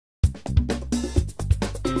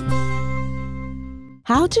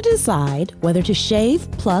How to decide whether to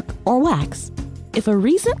shave, pluck, or wax. If a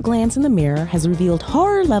recent glance in the mirror has revealed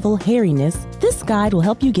horror-level hairiness, this guide will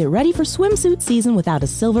help you get ready for swimsuit season without a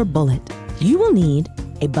silver bullet. You will need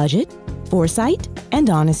a budget, foresight, and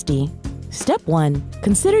honesty. Step 1.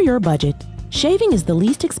 Consider your budget. Shaving is the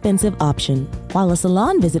least expensive option, while a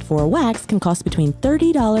salon visit for a wax can cost between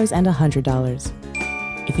 $30 and $100.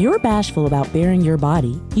 If you're bashful about baring your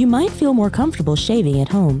body, you might feel more comfortable shaving at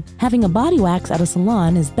home. Having a body wax at a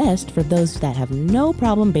salon is best for those that have no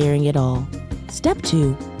problem baring it all. Step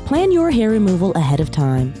 2. Plan your hair removal ahead of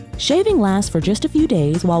time. Shaving lasts for just a few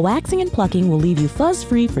days, while waxing and plucking will leave you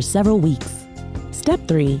fuzz-free for several weeks. Step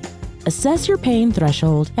 3. Assess your pain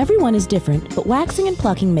threshold. Everyone is different, but waxing and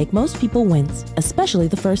plucking make most people wince, especially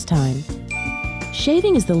the first time.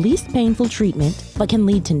 Shaving is the least painful treatment, but can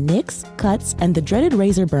lead to nicks, cuts, and the dreaded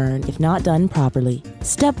razor burn if not done properly.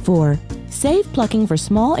 Step 4. Save plucking for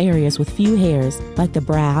small areas with few hairs, like the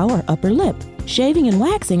brow or upper lip. Shaving and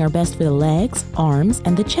waxing are best for the legs, arms,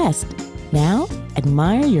 and the chest. Now,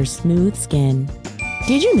 admire your smooth skin.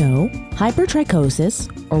 Did you know hypertrichosis,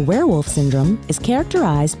 or werewolf syndrome, is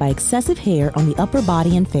characterized by excessive hair on the upper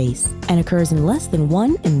body and face and occurs in less than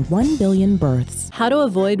 1 in 1 billion births? How to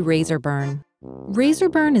avoid razor burn. Razor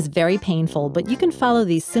burn is very painful, but you can follow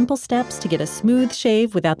these simple steps to get a smooth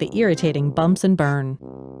shave without the irritating bumps and burn.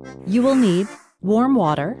 You will need warm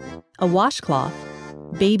water, a washcloth,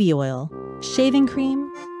 baby oil, shaving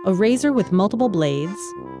cream, a razor with multiple blades,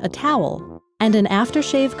 a towel, and an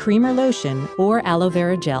aftershave cream or lotion or aloe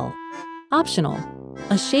vera gel. Optional,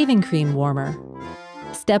 a shaving cream warmer.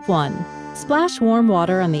 Step 1. Splash warm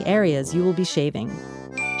water on the areas you will be shaving.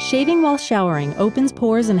 Shaving while showering opens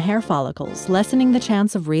pores and hair follicles, lessening the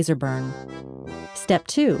chance of razor burn. Step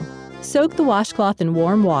 2. Soak the washcloth in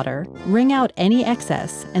warm water, wring out any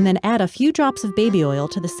excess, and then add a few drops of baby oil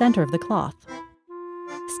to the center of the cloth.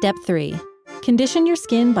 Step 3. Condition your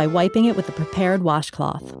skin by wiping it with a prepared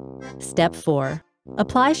washcloth. Step 4.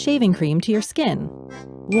 Apply shaving cream to your skin.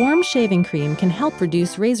 Warm shaving cream can help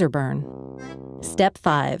reduce razor burn. Step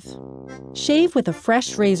 5. Shave with a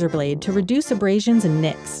fresh razor blade to reduce abrasions and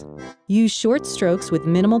nicks. Use short strokes with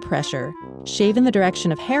minimal pressure, shave in the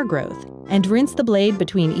direction of hair growth, and rinse the blade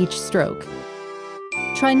between each stroke.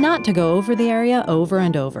 Try not to go over the area over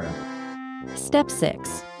and over. Step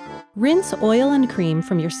 6. Rinse oil and cream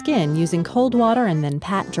from your skin using cold water and then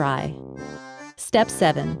pat dry. Step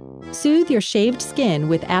 7. Soothe your shaved skin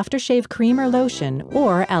with aftershave cream or lotion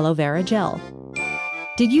or aloe vera gel.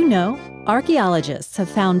 Did you know? Archaeologists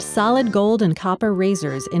have found solid gold and copper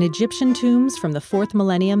razors in Egyptian tombs from the 4th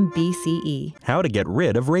millennium BCE. How to get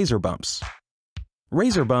rid of razor bumps.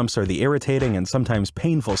 Razor bumps are the irritating and sometimes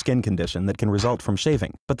painful skin condition that can result from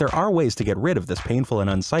shaving, but there are ways to get rid of this painful and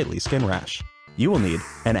unsightly skin rash. You will need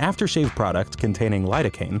an aftershave product containing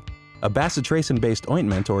lidocaine, a bacitracin-based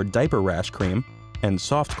ointment or diaper rash cream, and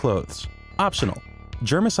soft clothes. Optional,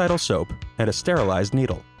 germicidal soap and a sterilized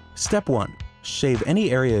needle. Step 1. Shave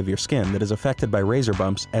any area of your skin that is affected by razor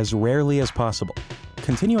bumps as rarely as possible.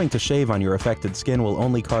 Continuing to shave on your affected skin will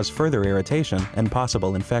only cause further irritation and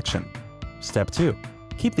possible infection. Step 2.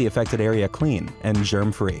 Keep the affected area clean and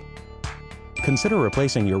germ-free. Consider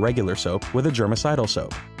replacing your regular soap with a germicidal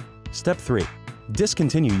soap. Step 3.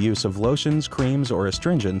 Discontinue use of lotions, creams, or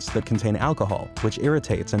astringents that contain alcohol, which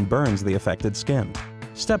irritates and burns the affected skin.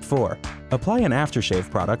 Step 4. Apply an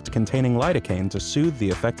aftershave product containing lidocaine to soothe the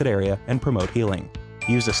affected area and promote healing.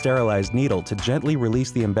 Use a sterilized needle to gently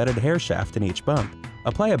release the embedded hair shaft in each bump.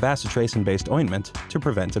 Apply a bacitracin-based ointment to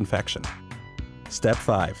prevent infection. Step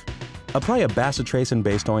 5. Apply a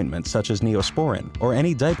bacitracin-based ointment such as Neosporin or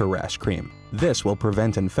any diaper rash cream. This will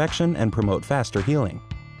prevent infection and promote faster healing.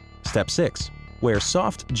 Step 6. Wear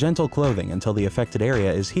soft, gentle clothing until the affected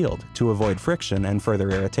area is healed to avoid friction and further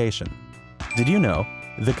irritation. Did you know?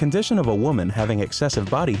 The condition of a woman having excessive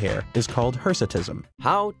body hair is called hirsutism.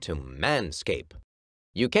 How to manscape.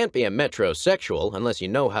 You can't be a metrosexual unless you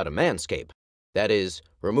know how to manscape. That is,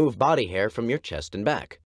 remove body hair from your chest and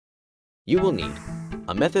back. You will need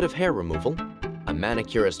a method of hair removal, a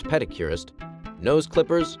manicurist-pedicurist, nose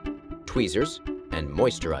clippers, tweezers, and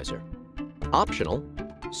moisturizer. Optional,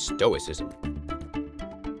 stoicism.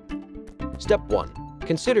 Step 1.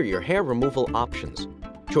 Consider your hair removal options.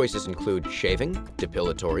 Choices include shaving,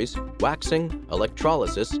 depilatories, waxing,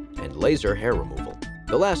 electrolysis, and laser hair removal.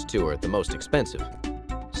 The last two are the most expensive.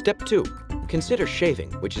 Step 2. Consider shaving,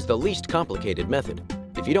 which is the least complicated method.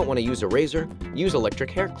 If you don't want to use a razor, use electric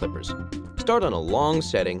hair clippers. Start on a long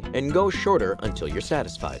setting and go shorter until you're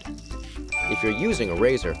satisfied. If you're using a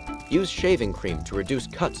razor, use shaving cream to reduce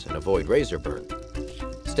cuts and avoid razor burn.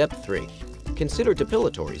 Step 3. Consider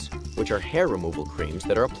depilatories, which are hair removal creams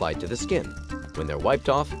that are applied to the skin. When they're wiped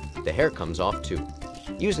off, the hair comes off too.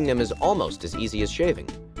 Using them is almost as easy as shaving,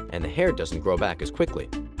 and the hair doesn't grow back as quickly.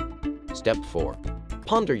 Step 4.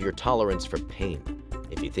 Ponder your tolerance for pain.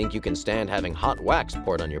 If you think you can stand having hot wax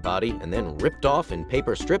poured on your body and then ripped off in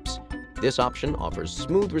paper strips, this option offers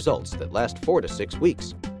smooth results that last 4 to 6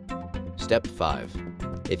 weeks. Step 5.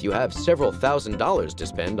 If you have several $1,000s to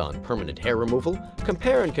spend on permanent hair removal,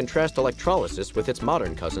 compare and contrast electrolysis with its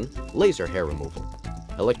modern cousin, laser hair removal.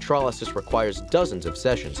 Electrolysis requires dozens of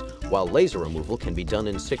sessions, while laser removal can be done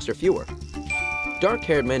in 6 or fewer.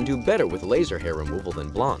 Dark-haired men do better with laser hair removal than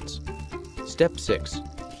blondes. Step 6.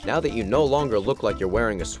 Now that you no longer look like you're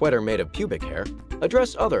wearing a sweater made of pubic hair,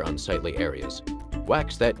 address other unsightly areas.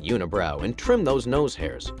 Wax that unibrow and trim those nose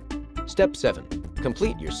hairs. Step 7.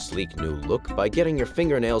 Complete your sleek new look by getting your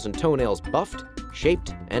fingernails and toenails buffed,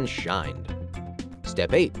 shaped, and shined.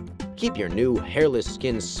 Step 8. Keep your new hairless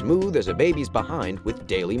skin smooth as a baby's behind with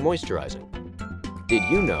daily moisturizing. Did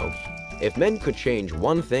you know, if men could change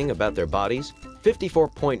one thing about their bodies,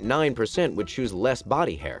 54.9% would choose less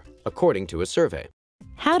body hair, according to a survey.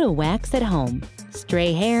 How to wax at home.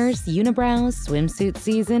 Stray hairs, unibrows, swimsuit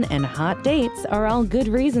season, and hot dates are all good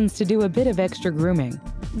reasons to do a bit of extra grooming.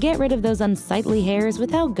 Get rid of those unsightly hairs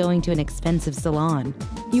without going to an expensive salon.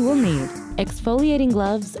 You will need exfoliating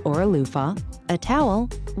gloves or a loofah, a towel,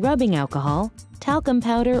 rubbing alcohol, talcum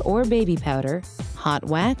powder or baby powder, hot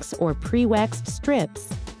wax or pre-waxed strips,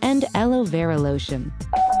 and aloe vera lotion.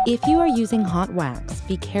 If you are using hot wax,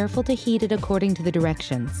 be careful to heat it according to the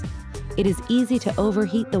directions. It is easy to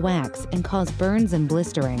overheat the wax and cause burns and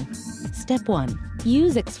blistering. Step 1.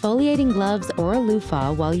 Use exfoliating gloves or a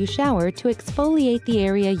loofah while you shower to exfoliate the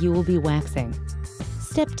area you will be waxing.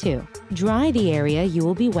 Step 2. Dry the area you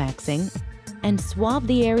will be waxing and swab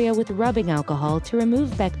the area with rubbing alcohol to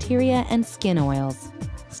remove bacteria and skin oils.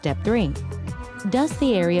 Step 3. Dust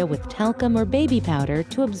the area with talcum or baby powder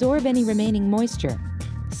to absorb any remaining moisture.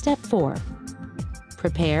 Step 4.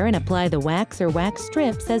 Prepare and apply the wax or wax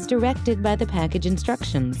strips as directed by the package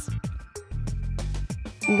instructions.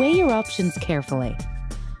 Weigh your options carefully.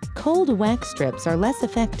 Cold wax strips are less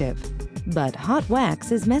effective, but hot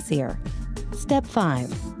wax is messier. Step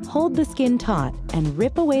 5. Hold the skin taut and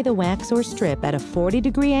rip away the wax or strip at a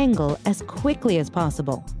 40-degree angle as quickly as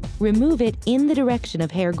possible. Remove it in the direction of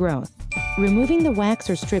hair growth. Removing the wax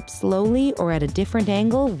or strip slowly or at a different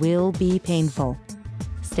angle will be painful.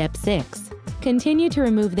 Step 6. Continue to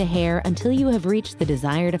remove the hair until you have reached the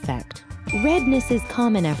desired effect. Redness is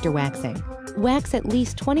common after waxing. Wax at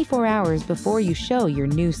least 24 hours before you show your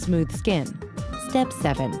new smooth skin. Step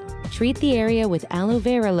 7. Treat the area with aloe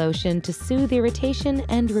vera lotion to soothe irritation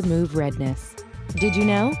and remove redness. Did you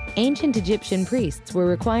know? Ancient Egyptian priests were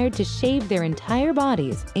required to shave their entire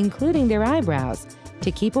bodies, including their eyebrows,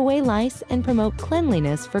 to keep away lice and promote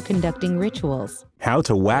cleanliness for conducting rituals. How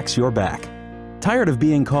to wax your back. Tired of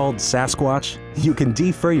being called Sasquatch? You can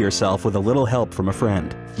defur yourself with a little help from a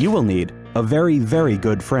friend. You will need a very, very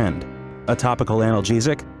good friend, a topical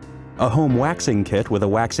analgesic, a home waxing kit with a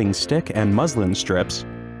waxing stick and muslin strips,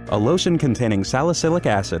 a lotion containing salicylic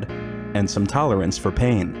acid, and some tolerance for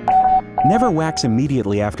pain. Never wax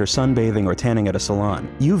immediately after sunbathing or tanning at a salon.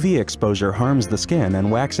 UV exposure harms the skin and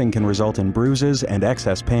waxing can result in bruises and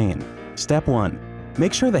excess pain. Step 1.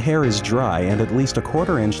 Make sure the hair is dry and at least a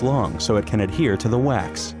 1/4 inch long so it can adhere to the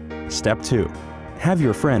wax. Step 2. Have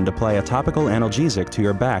your friend apply a topical analgesic to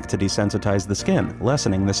your back to desensitize the skin,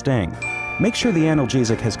 lessening the sting. Make sure the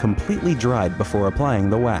analgesic has completely dried before applying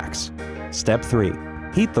the wax. Step 3.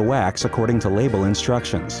 Heat the wax according to label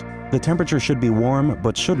instructions. The temperature should be warm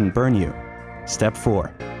but shouldn't burn you. Step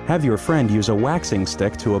 4. Have your friend use a waxing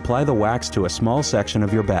stick to apply the wax to a small section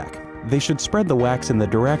of your back. They should spread the wax in the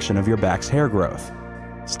direction of your back's hair growth.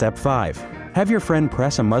 Step 5. Have your friend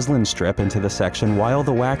press a muslin strip into the section while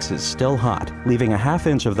the wax is still hot, leaving a 1/2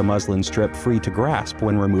 inch of the muslin strip free to grasp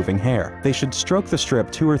when removing hair. They should stroke the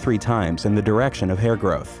strip 2 or 3 times in the direction of hair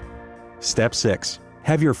growth. Step 6.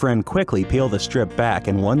 Have your friend quickly peel the strip back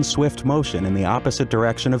in one swift motion in the opposite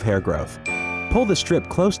direction of hair growth. Pull the strip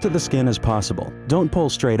close to the skin as possible. Don't pull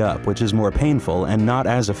straight up, which is more painful and not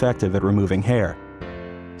as effective at removing hair.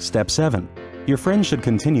 Step 7. Your friend should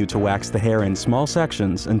continue to wax the hair in small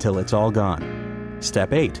sections until it's all gone.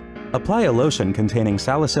 Step 8. Apply a lotion containing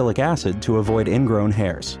salicylic acid to avoid ingrown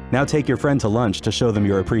hairs. Now take your friend to lunch to show them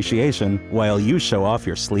your appreciation while you show off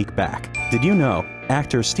your sleek back. Did you know?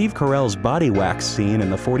 Actor Steve Carell's body wax scene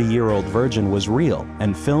in The 40-Year-Old Virgin was real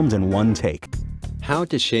and filmed in one take. How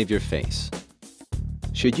to shave your face.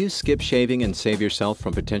 Should you skip shaving and save yourself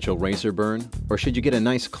from potential razor burn? Or should you get a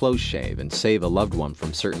nice close shave and save a loved one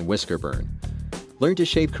from certain whisker burn? Learn to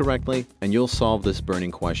shave correctly, and you'll solve this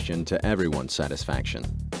burning question to everyone's satisfaction.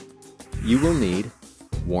 You will need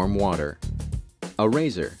warm water, a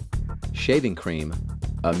razor, shaving cream,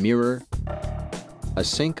 a mirror, a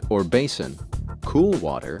sink or basin, cool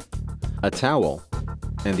water, a towel,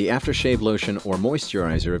 and the aftershave lotion or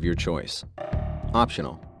moisturizer of your choice.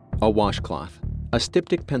 Optional: a washcloth, a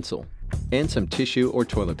styptic pencil, and some tissue or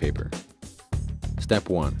toilet paper. Step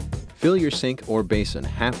 1. Fill your sink or basin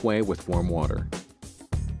halfway with warm water.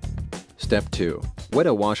 Step 2. Wet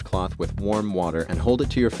a washcloth with warm water and hold it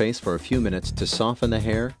to your face for a few minutes to soften the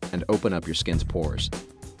hair and open up your skin's pores.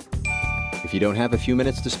 If you don't have a few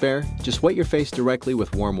minutes to spare, just wet your face directly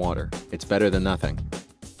with warm water. It's better than nothing.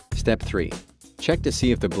 Step 3. Check to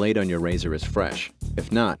see if the blade on your razor is fresh. If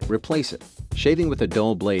not, replace it. Shaving with a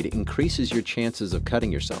dull blade increases your chances of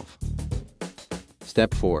cutting yourself.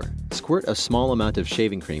 Step 4. Squirt a small amount of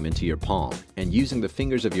shaving cream into your palm, and using the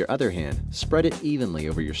fingers of your other hand, spread it evenly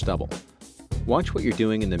over your stubble. Watch what you're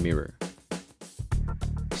doing in the mirror.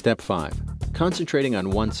 Step 5. Concentrating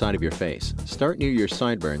on one side of your face, start near your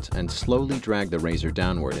sideburns and slowly drag the razor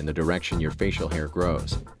downward in the direction your facial hair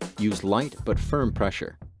grows. Use light but firm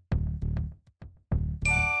pressure.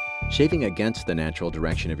 Shaving against the natural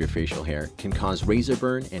direction of your facial hair can cause razor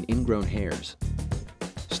burn and ingrown hairs.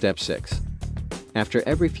 Step 6. After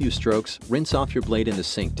every few strokes, rinse off your blade in the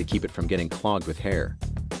sink to keep it from getting clogged with hair.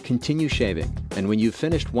 Continue shaving, and when you've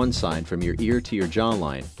finished one side from your ear to your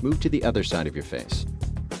jawline, move to the other side of your face.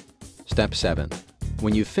 Step 7.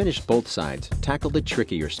 When you've finished both sides, tackle the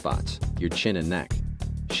trickier spots, your chin and neck.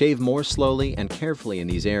 Shave more slowly and carefully in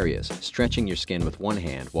these areas, stretching your skin with one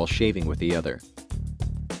hand while shaving with the other.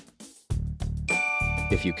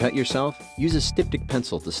 If you cut yourself, use a styptic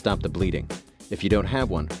pencil to stop the bleeding. If you don't have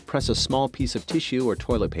one, press a small piece of tissue or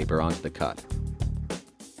toilet paper onto the cut.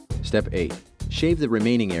 Step 8. Shave the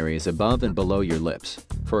remaining areas above and below your lips.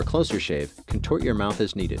 For a closer shave, contort your mouth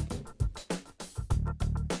as needed.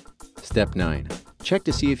 Step 9. Check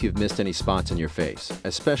to see if you've missed any spots in your face,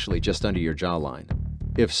 especially just under your jawline.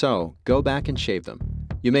 If so, go back and shave them.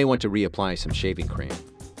 You may want to reapply some shaving cream.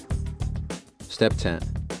 Step 10.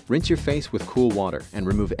 Rinse your face with cool water and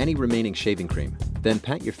remove any remaining shaving cream. Then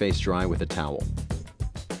pat your face dry with a towel.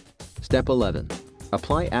 Step 11.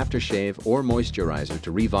 Apply aftershave or moisturizer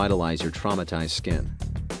to revitalize your traumatized skin.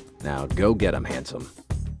 Now go get 'em, handsome.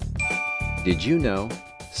 Did you know?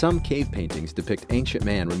 Some cave paintings depict ancient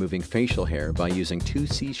man removing facial hair by using 2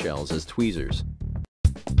 seashells as tweezers.